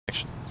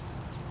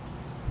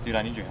Dude,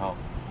 I need your help.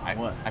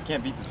 What? I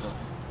can't beat this level.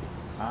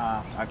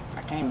 I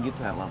can't even get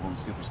to that level in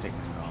Super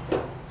Stickman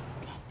Golf.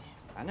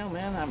 I know,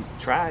 man.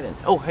 I've tried it.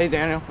 Oh, hey,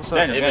 Daniel. What's up?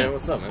 Daniel, Hey, man,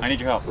 what's up, man? I need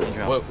your help.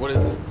 What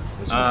is it?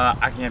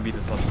 I can't beat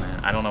this level,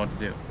 man. I don't know what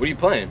to do. What are you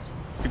playing?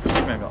 Super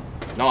Stickman Golf.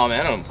 No,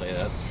 man, I don't play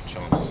that. That's for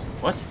chumps.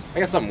 What? I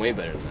got something way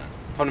better than that.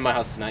 Come to my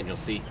house tonight and you'll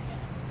see.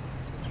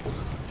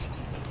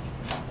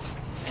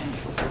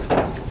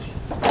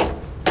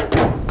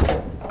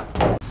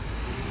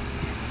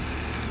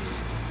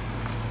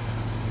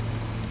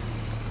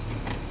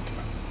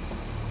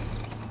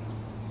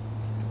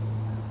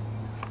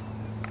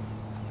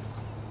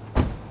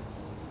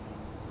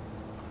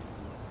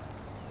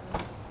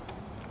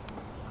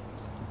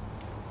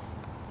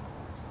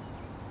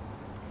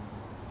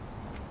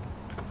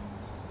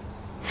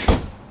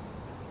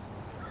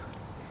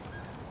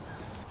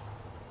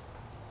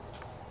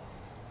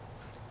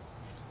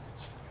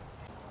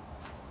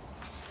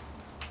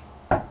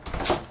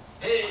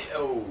 Hey,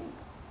 oh,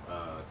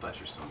 I thought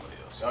you were somebody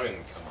else. Y'all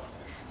didn't come on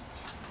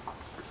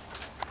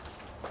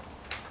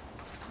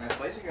in. Nice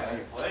place you got.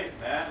 Nice place,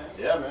 man.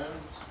 Yeah, man.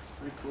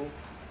 Pretty cool.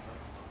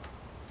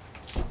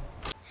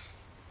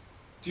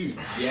 Dude,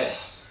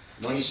 yes.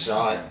 Money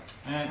shot.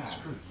 Man,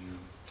 screw you.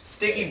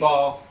 Sticky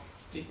ball.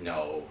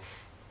 No.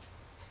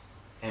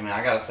 Hey, man,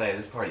 I gotta say,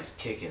 this party's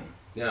kicking.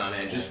 No,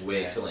 man, just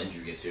wait till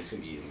Andrew gets here. It's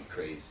gonna be even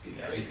crazy.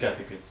 Yeah, crazy. he's got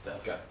the good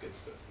stuff. Got the good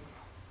stuff.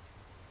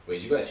 Wait,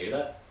 did you guys hear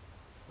that?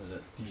 Was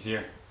it? He's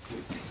here.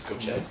 Let's go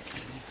check.